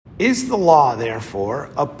Is the law,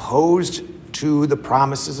 therefore, opposed to the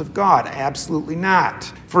promises of God? Absolutely not.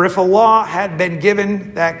 For if a law had been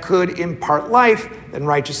given that could impart life, then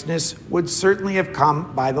righteousness would certainly have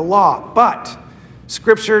come by the law. But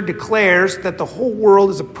Scripture declares that the whole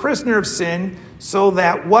world is a prisoner of sin, so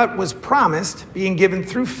that what was promised, being given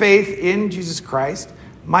through faith in Jesus Christ,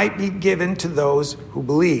 might be given to those who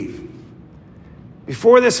believe.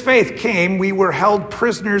 Before this faith came, we were held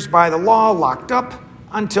prisoners by the law, locked up,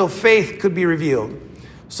 until faith could be revealed.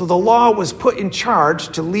 So the law was put in charge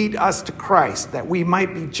to lead us to Christ, that we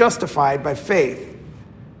might be justified by faith.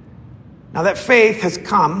 Now that faith has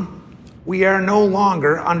come, we are no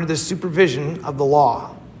longer under the supervision of the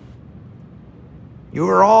law. You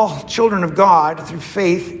are all children of God through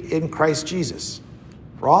faith in Christ Jesus.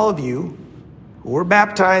 For all of you who were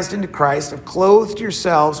baptized into Christ have clothed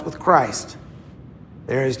yourselves with Christ.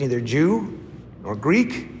 There is neither Jew nor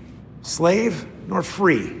Greek, slave nor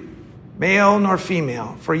free, male nor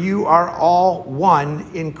female, for you are all one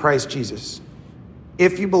in Christ Jesus.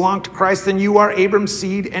 If you belong to Christ, then you are Abraham's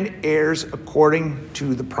seed and heirs according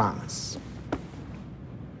to the promise.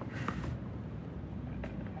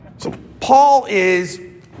 So Paul is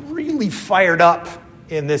really fired up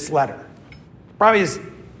in this letter. Probably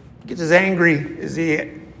gets as angry as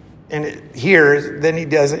he here than he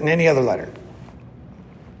does in any other letter.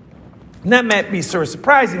 And that might be sort of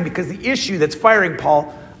surprising because the issue that's firing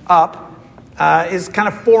Paul up is kind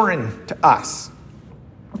of foreign to us.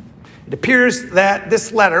 It appears that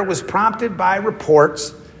this letter was prompted by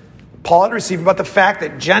reports Paul had received about the fact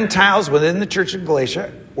that Gentiles within the church of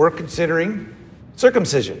Galatia were considering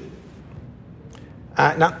circumcision.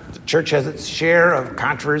 Now, the church has its share of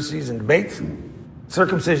controversies and debates.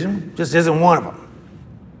 Circumcision just isn't one of them.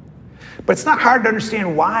 But it's not hard to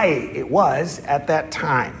understand why it was at that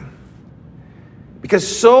time. Because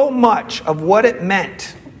so much of what it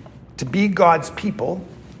meant to be God's people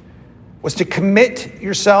was to commit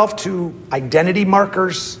yourself to identity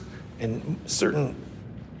markers and certain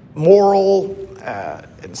moral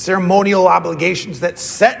and ceremonial obligations that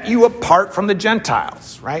set you apart from the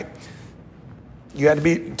Gentiles, right? You had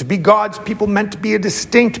to be God's people meant to be a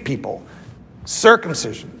distinct people.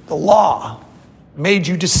 Circumcision, the law, made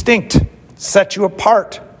you distinct, set you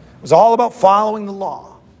apart. It was all about following the law.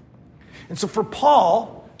 And so for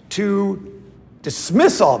Paul to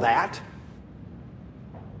dismiss all that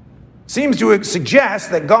seems to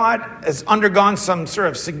suggest that God has undergone some sort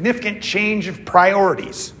of significant change of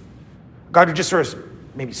priorities. God who just sort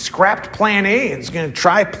of maybe scrapped plan A and is going to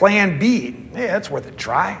try plan B. Yeah, that's worth a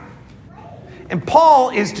try. And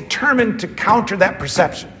Paul is determined to counter that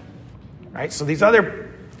perception. Right? So his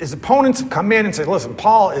opponents have come in and said, listen,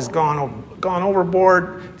 Paul has gone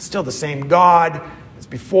overboard. It's still the same God as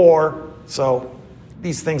before. So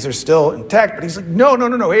these things are still intact. But he's like, no.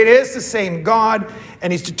 It is the same God.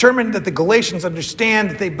 And he's determined that the Galatians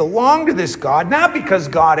understand that they belong to this God, not because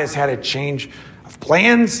God has had a change of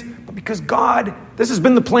plans, but because this has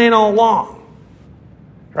been the plan all along.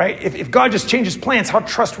 Right? If God just changes plans, how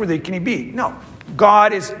trustworthy can he be? No,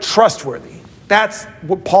 God is trustworthy. That's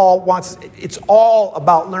what Paul wants. It's all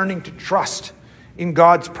about learning to trust in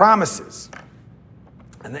God's promises.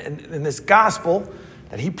 And in this gospel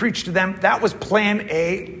that he preached to them, that was plan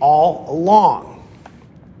A all along.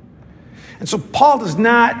 And so Paul does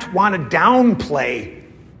not want to downplay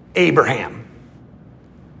Abraham,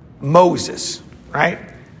 Moses, right?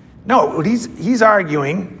 No, what he's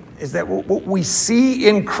arguing is that what we see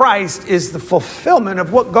in Christ is the fulfillment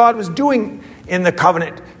of what God was doing in the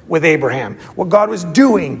covenant with Abraham, what God was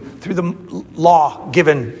doing through the law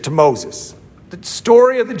given to Moses. The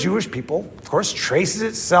story of the Jewish people, of course, traces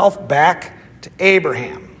itself back to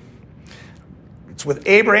Abraham. It's with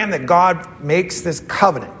Abraham that God makes this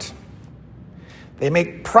covenant. They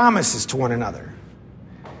make promises to one another.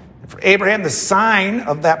 And for Abraham, the sign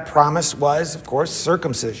of that promise was, of course,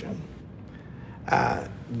 circumcision.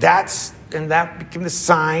 That became the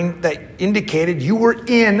sign that indicated you were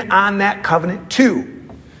in on that covenant too,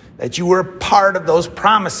 that you were a part of those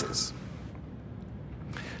promises.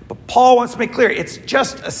 But Paul wants to make clear it's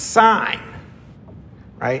just a sign,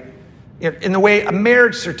 right? In the way a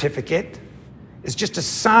marriage certificate is just a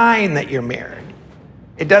sign that you're married.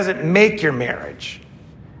 It doesn't make your marriage.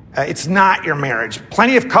 It's not your marriage.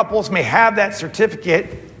 Plenty of couples may have that certificate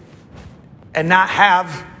and not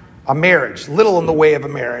have a marriage, little in the way of a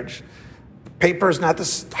marriage. Paper is not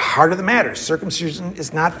the heart of the matter. Circumcision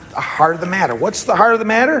is not the heart of the matter. What's the heart of the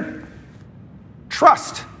matter?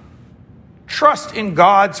 Trust. Trust in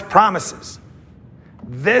God's promises.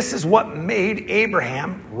 This is what made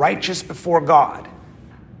Abraham righteous before God.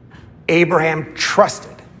 Abraham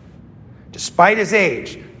trusted. Despite his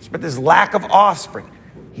age, but this lack of offspring.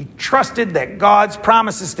 He trusted that God's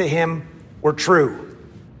promises to him were true.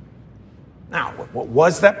 Now, what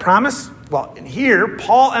was that promise? Well, in here,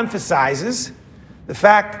 Paul emphasizes the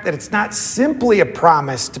fact that it's not simply a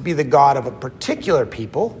promise to be the God of a particular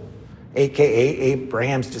people, a.k.a.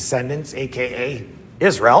 Abraham's descendants, a.k.a.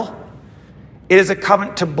 Israel. It is a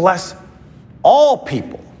covenant to bless all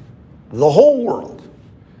people, the whole world.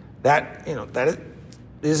 That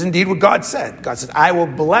is indeed what God said. God says, I will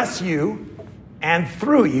bless you, and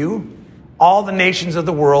through you, all the nations of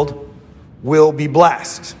the world will be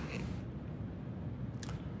blessed.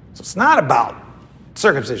 So it's not about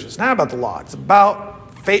circumcision. It's not about the law. It's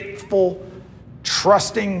about faithful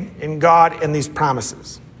trusting in God and these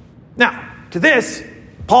promises. Now, to this,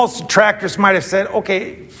 Paul's detractors might have said,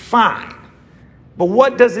 okay, fine. But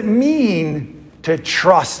what does it mean to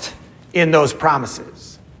trust in those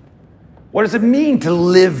promises? What does it mean to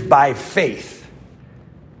live by faith?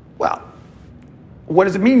 Well, what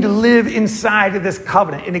does it mean to live inside of this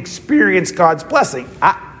covenant and experience God's blessing?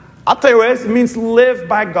 I'll tell you what it is. It means to live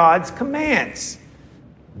by God's commands.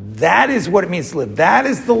 That is what it means to live. That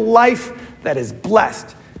is the life that is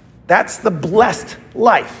blessed. That's the blessed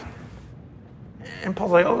life. And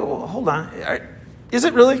Paul's like, oh, well, hold on. Is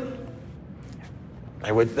it really?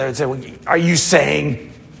 I would say, well, are you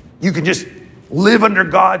saying you can just live under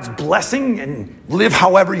God's blessing and live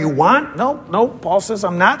however you want? No, Paul says,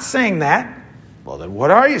 I'm not saying that. Well, then what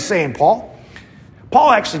are you saying, Paul?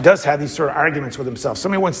 Paul actually does have these sort of arguments with himself.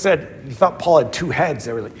 Somebody once said he thought Paul had two heads.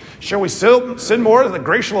 They were like, shall we sin more that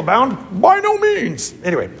grace shall abound? By no means.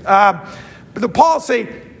 Anyway, but Paul's saying,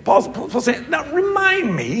 now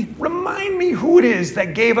remind me who it is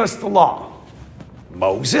that gave us the law.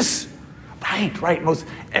 Moses. Right, Moses.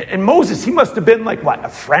 And Moses, he must have been like what, a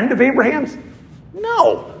friend of Abraham's?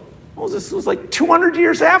 No. Moses was like 200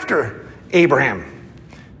 years after Abraham.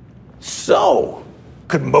 So,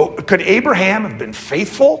 could Abraham have been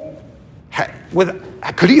faithful?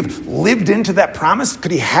 Could he have lived into that promise?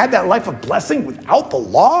 Could he have that life of blessing without the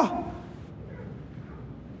law?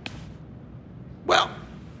 Well,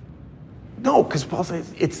 no, because Paul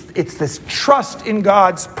says it's this trust in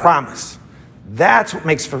God's promise. That's what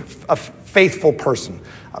makes for a faithful person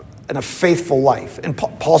and a faithful life. And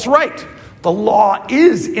Paul's right. The law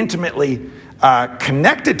is intimately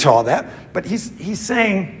connected to all that, but he's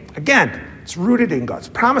saying, again, it's rooted in God's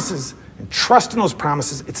promises and trust in those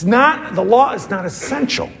promises. The law is not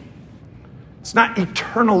essential. It's not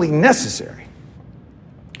eternally necessary.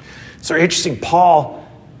 It's very interesting. Paul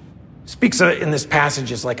speaks in this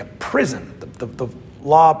passage as like a prison. The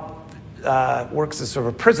law works as sort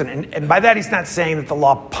of a prison. And by that, he's not saying that the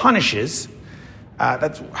law punishes.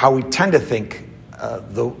 That's how we tend to think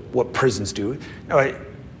what prisons do. No,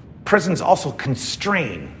 prisons also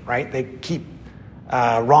constrain, right? They keep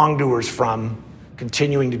wrongdoers from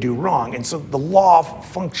continuing to do wrong. And so the law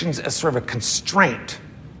functions as sort of a constraint.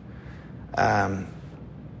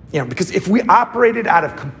 Because if we operated out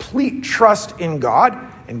of complete trust in God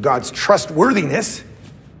and God's trustworthiness,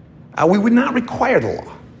 we would not require the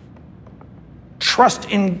law. Trust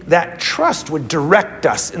would direct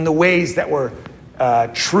us in the ways that were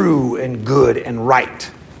true and good and right.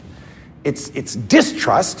 It's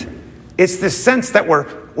distrust. It's the sense that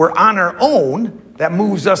we're on our own that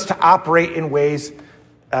moves us to operate in ways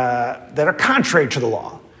that are contrary to the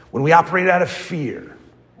law. When we operate out of fear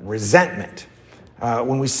and resentment,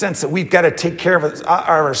 when we sense that we've got to take care of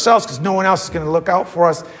ourselves because no one else is going to look out for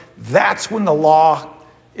us, that's when the law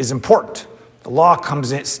is important. The law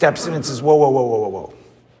comes in, steps in and says, whoa.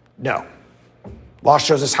 No. Law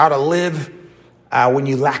shows us how to live when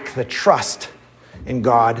you lack the trust in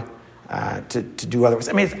God to do otherwise.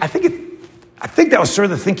 I mean, I think that was sort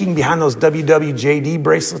of the thinking behind those WWJD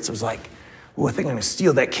bracelets. It was like, I think I'm going to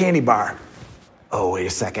steal that candy bar. Oh, wait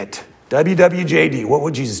a second. WWJD, what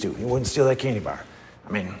would Jesus do? He wouldn't steal that candy bar.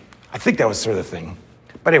 I mean, I think that was sort of the thing.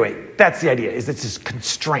 But anyway, that's the idea, is it's this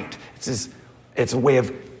constraint. It's a way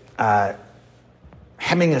of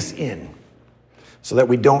hemming us in so that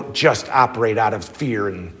we don't just operate out of fear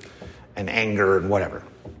and anger and whatever.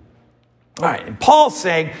 All right, and Paul's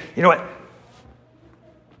saying, you know what?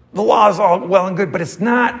 The law is all well and good, but it's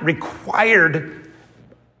not required.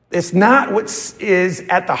 It's not what is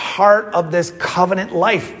at the heart of this covenant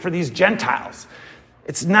life for these Gentiles.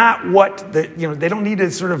 It's not what they don't need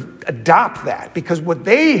to sort of adopt that, because what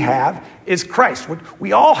they have is Christ. What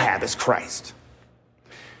we all have is Christ.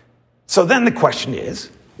 So then the question is,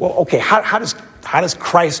 well, okay, how does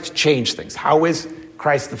Christ change things? How is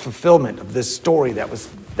Christ the fulfillment of this story that was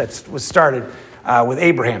started with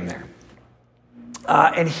Abraham there?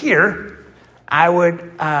 And here, I would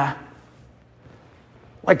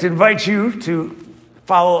I'd like to invite you to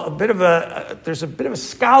follow there's a bit of a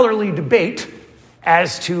scholarly debate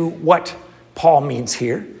as to what Paul means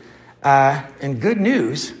here. And good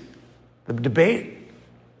news, the debate,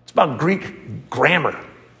 it's about Greek grammar.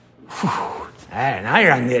 Whew. Now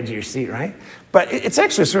you're on the edge of your seat, right? But it's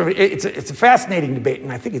actually it's a fascinating debate,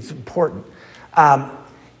 and I think it's important. To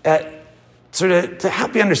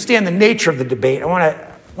help you understand the nature of the debate, I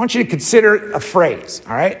want you to consider a phrase,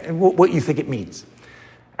 all right, and what you think it means.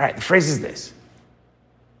 All right, the phrase is this: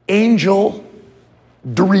 angel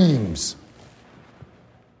dreams.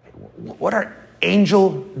 What are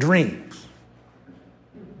angel dreams?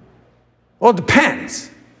 Well, it depends.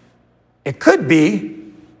 It could be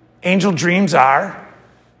angel dreams are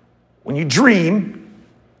when you dream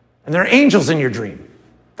and there are angels in your dream.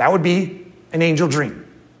 That would be an angel dream.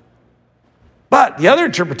 But the other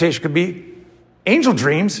interpretation could be angel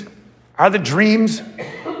dreams are the dreams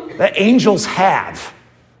that angels have.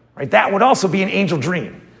 Right? That would also be an angel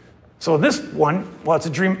dream. So this one, well, it's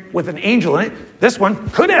a dream with an angel in it. This one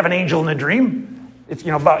could have an angel in the dream. If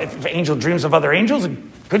an angel dreams of other angels, it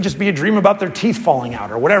could just be a dream about their teeth falling out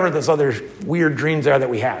or whatever those other weird dreams are that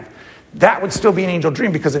we have. That would still be an angel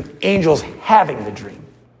dream because an angel's having the dream,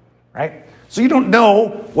 right? So you don't know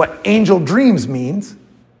what angel dreams means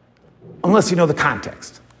unless you know the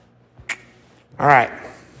context. All right.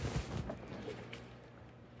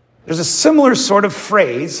 There's a similar sort of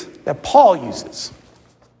phrase that Paul uses.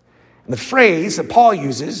 And the phrase that Paul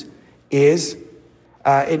uses is,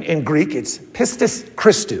 in Greek, it's pistis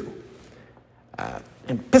Christou.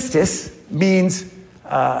 And pistis means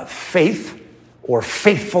faith or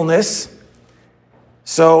faithfulness.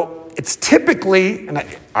 So it's typically, and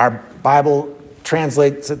our Bible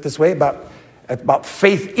translates it this way, about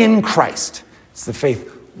faith in Christ. It's the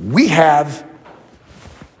faith we have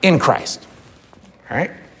in Christ. All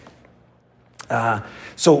right?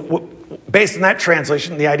 So based on that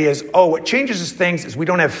translation, the idea is, what changes things is we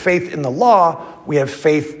don't have faith in the law, we have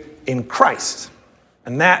faith in Christ.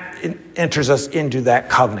 And that enters us into that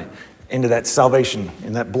covenant, into that salvation,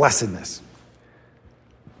 in that blessedness.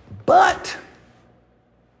 But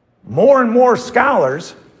more and more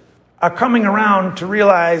scholars are coming around to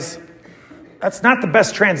realize that's not the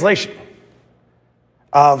best translation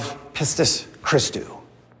of pistis Christou.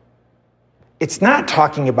 It's not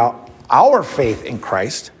talking about our faith in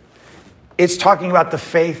Christ. It's talking about the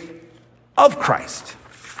faith of Christ.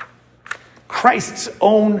 Christ's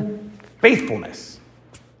own faithfulness.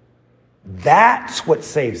 That's what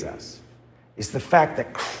saves us. Is the fact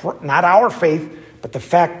that, not our faith, but the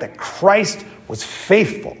fact that Christ was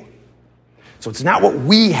faithful. So it's not what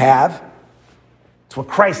we have, it's what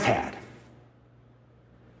Christ had.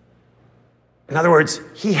 In other words,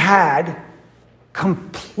 he had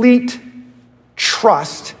complete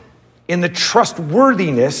trust in the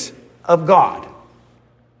trustworthiness of God.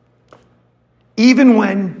 Even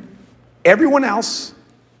when everyone else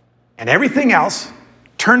and everything else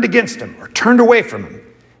turned against him or turned away from him,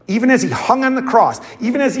 even as he hung on the cross,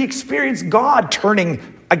 even as he experienced God turning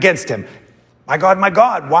against him. My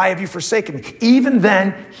God, why have you forsaken me? Even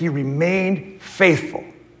then, he remained faithful.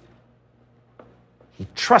 He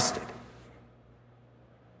trusted.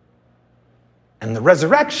 And the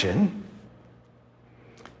resurrection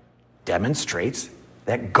demonstrates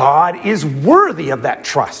that God is worthy of that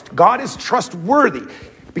trust. God is trustworthy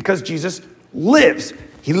because Jesus lives.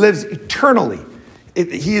 He lives eternally.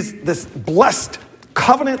 He is this blessed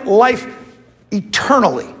covenant life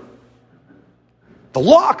eternally. The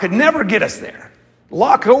law could never get us there. The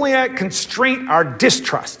law could only constrain our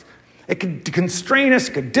distrust. It could constrain us,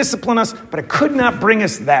 it could discipline us, but it could not bring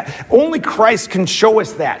us that. Only Christ can show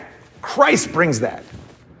us that. Christ brings that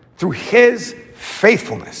through his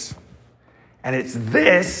faithfulness. And it's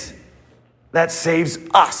this that saves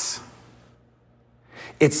us.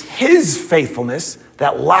 It's his faithfulness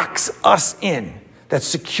that locks us in, that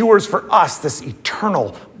secures for us this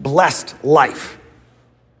eternal, blessed life.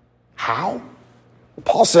 How?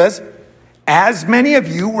 Paul says, as many of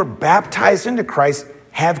you were baptized into Christ,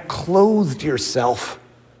 have clothed yourself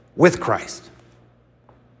with Christ.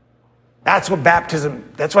 That's what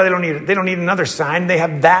baptism, that's why they don't need another sign. They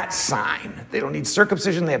have that sign. They don't need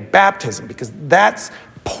circumcision, they have baptism because that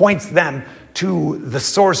points them to the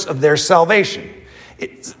source of their salvation.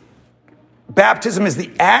 Baptism is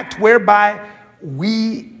the act whereby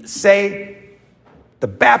we say the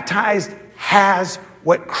baptized has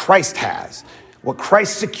what Christ has. What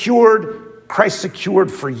Christ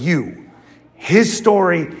secured for you. His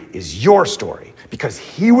story is your story. Because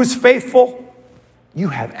he was faithful, you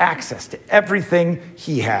have access to everything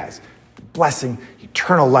he has. The blessing,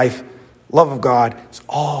 eternal life, love of God, it's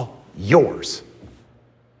all yours.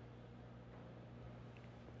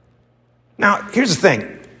 Now, here's the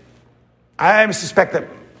thing. I suspect that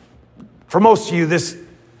for most of you, this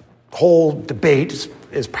whole debate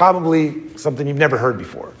is probably something you've never heard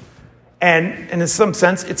before. And in some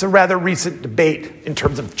sense, it's a rather recent debate in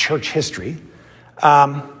terms of church history.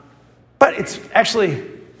 But it's actually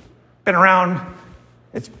been around.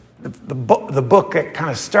 It's the book that kind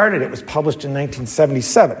of started it was published in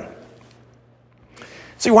 1977.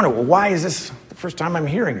 So you wonder, well, why is this the first time I'm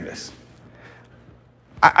hearing this?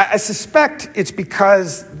 I suspect it's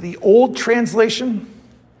because the old translation,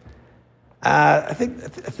 I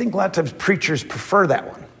think a lot of times preachers prefer that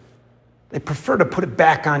one. They prefer to put it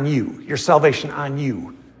back on you, your salvation on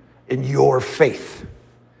you, in your faith.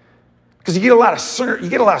 Because you get a lot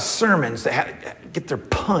of sermons that get their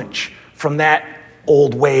punch from that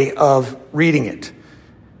old way of reading it.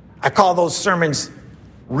 I call those sermons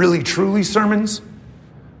really truly sermons.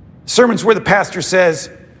 Sermons where the pastor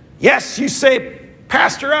says, yes, you say,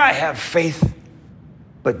 Pastor, I have faith,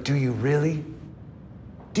 but do you really?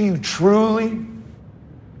 Do you truly?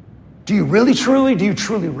 Do you really truly? Do you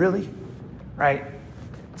truly really? Right?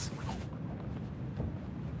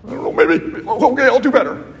 I don't know, maybe, okay, I'll do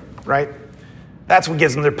better. Right? That's what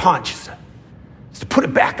gives them their punch. Is to put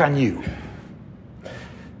it back on you.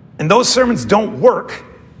 And those sermons don't work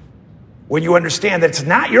when you understand that it's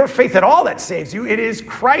not your faith at all that saves you. It is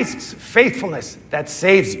Christ's faithfulness that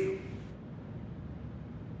saves you.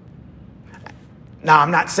 Now,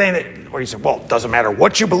 I'm not saying that, where you say, well, it doesn't matter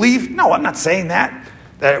what you believe. No, I'm not saying that.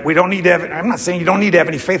 That we don't need to have, I'm not saying you don't need to have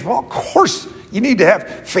any faith. Well, of course you need to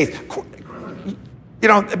have faith. You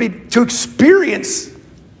know, I mean, to experience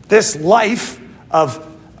this life of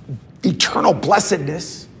eternal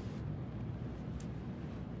blessedness,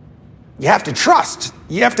 you have to trust.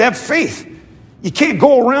 You have to have faith. You can't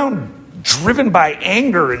go around driven by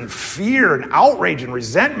anger and fear and outrage and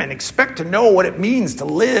resentment, expect to know what it means to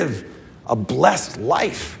live a blessed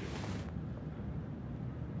life.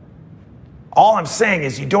 All I'm saying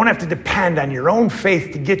is you don't have to depend on your own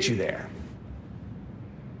faith to get you there.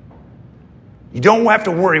 You don't have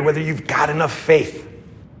to worry whether you've got enough faith.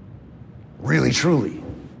 Really, truly.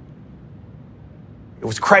 It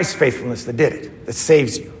was Christ's faithfulness that did it, that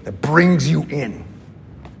saves you, that brings you in.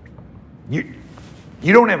 You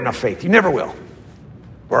don't have enough faith. You never will.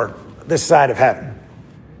 Or this side of heaven.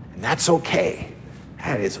 And that's okay.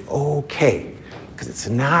 That is okay. Because it's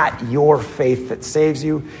not your faith that saves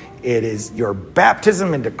you. It is your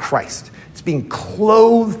baptism into Christ. It's being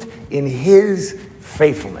clothed in his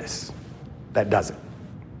faithfulness that does it.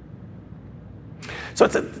 So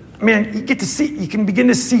you can begin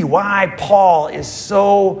to see why Paul is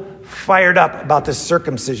so fired up about this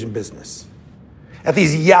circumcision business. At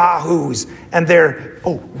these yahoos, and they're,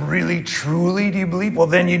 oh, really, truly, do you believe? Well,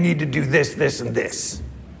 then you need to do this, this, and this.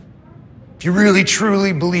 If you really,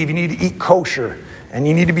 truly believe, you need to eat kosher, and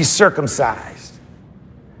you need to be circumcised.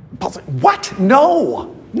 Paul's like, what?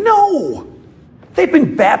 No. They've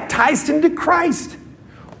been baptized into Christ.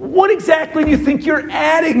 What exactly do you think you're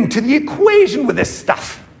adding to the equation with this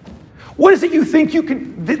stuff? What is it you think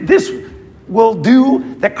this will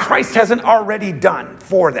do that Christ hasn't already done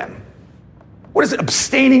for them? What does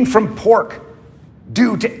abstaining from pork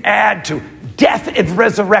do to add to death and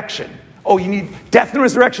resurrection? Oh, you need death and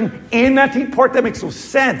resurrection and not to eat pork? That makes no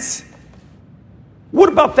sense. What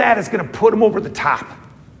about that is going to put them over the top?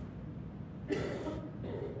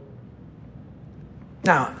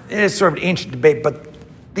 Now, it is sort of an ancient debate, but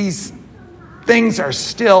these things are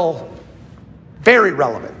still very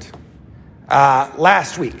relevant.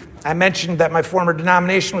 Last week, I mentioned that my former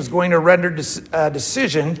denomination was going to render a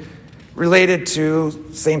decision related to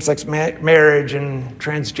same-sex marriage and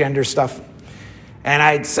transgender stuff. And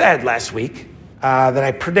I had said last week that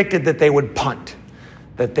I predicted that they would punt,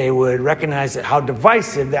 that they would recognize how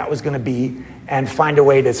divisive that was going to be and find a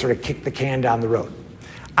way to sort of kick the can down the road.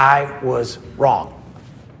 I was wrong.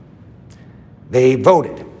 They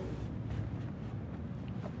voted.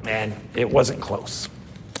 And it wasn't close.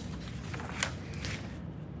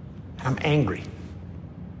 I'm angry.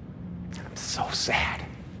 I'm so sad.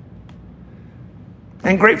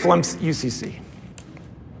 And grateful I'm UCC.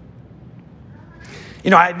 You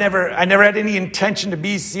know, I never had any intention to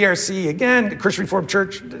be CRC again, the Christian Reformed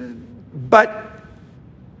Church. But,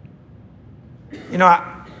 you know,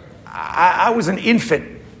 I was an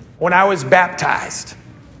infant when I was baptized,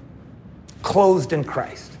 clothed in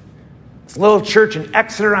Christ. This little church in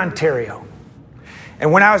Exeter, Ontario.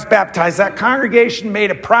 And when I was baptized, that congregation made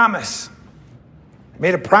a promise.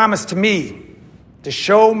 Made a promise to me to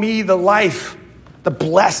show me the life, the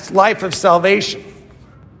blessed life of salvation.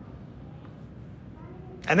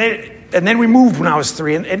 And then we moved when I was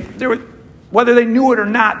 3. And there whether they knew it or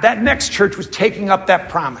not, that next church was taking up that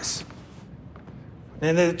promise.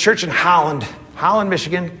 And the church in Holland,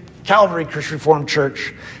 Michigan, Calvary Christian Reformed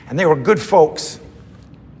Church, and they were good folks.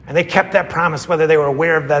 And they kept that promise whether they were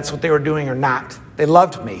aware of that's what they were doing or not. They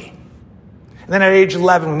loved me. And then at age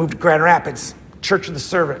 11, we moved to Grand Rapids, Church of the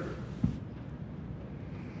Servant.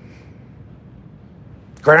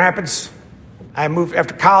 Grand Rapids, I moved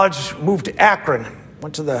after college, moved to Akron,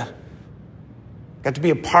 got to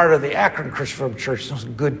be a part of the Akron Christian Reformed Church. Those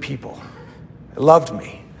were good people. They loved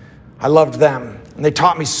me. I loved them. And they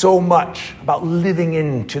taught me so much about living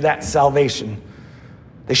into that salvation.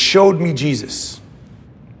 They showed me Jesus.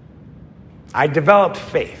 I developed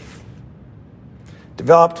faith.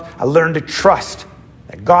 I learned to trust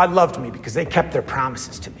that God loved me because they kept their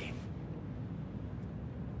promises to me.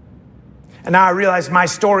 And now I realize my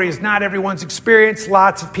story is not everyone's experience.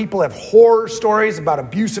 Lots of people have horror stories about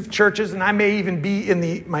abusive churches, and I may even be in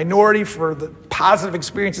the minority for the positive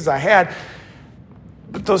experiences I had.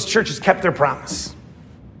 But those churches kept their promise.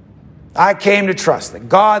 I came to trust that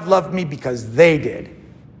God loved me because they did.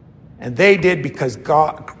 And they did because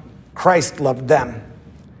Christ loved them.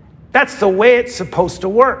 That's the way it's supposed to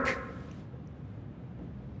work.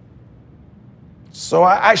 So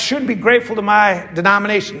I should be grateful to my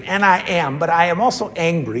denomination, and I am, but I am also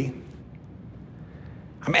angry.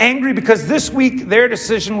 I'm angry because this week their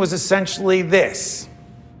decision was essentially this: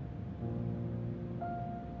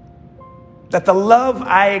 that the love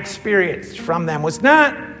I experienced from them was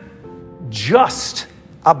not just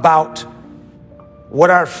about what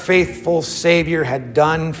our faithful Savior had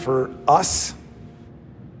done for us.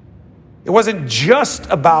 It wasn't just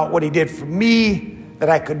about what he did for me that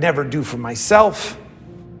I could never do for myself.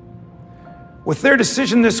 With their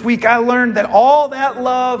decision this week, I learned that all that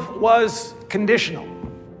love was conditional.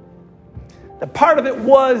 That part of it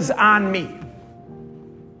was on me.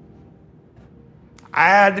 I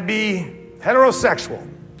had to be heterosexual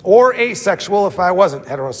or asexual if I wasn't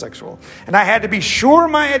heterosexual. And I had to be sure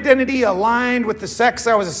my identity aligned with the sex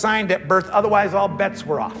I was assigned at birth. Otherwise, all bets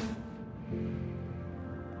were off.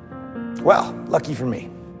 Well, lucky for me.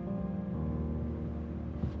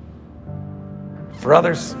 For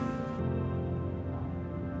others,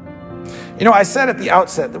 I said at the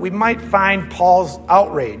outset that we might find Paul's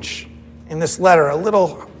outrage in this letter a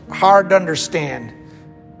little hard to understand.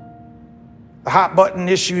 The hot button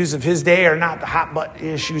issues of his day are not the hot button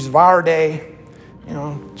issues of our day.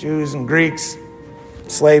 Jews and Greeks,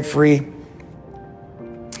 slave free.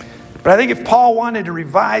 But I think if Paul wanted to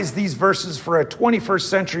revise these verses for a 21st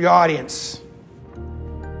century audience,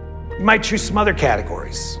 he might choose some other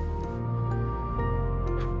categories.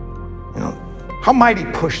 How might he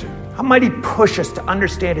push it? How might he push us to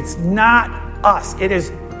understand it's not us. It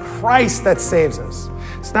is Christ that saves us.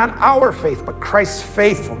 It's not our faith, but Christ's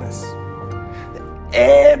faithfulness.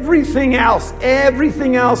 Everything else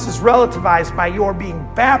is relativized by your being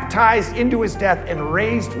baptized into his death and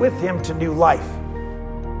raised with him to new life.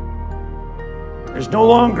 There's no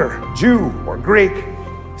longer Jew or Greek,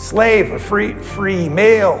 slave or free,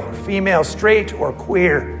 male or female, straight or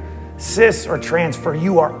queer, cis or trans, for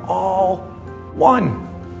you are all one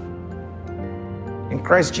in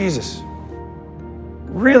Christ Jesus.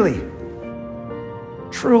 Really,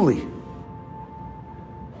 truly. In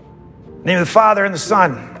the name of the Father and the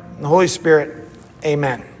Son and the Holy Spirit,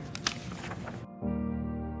 amen.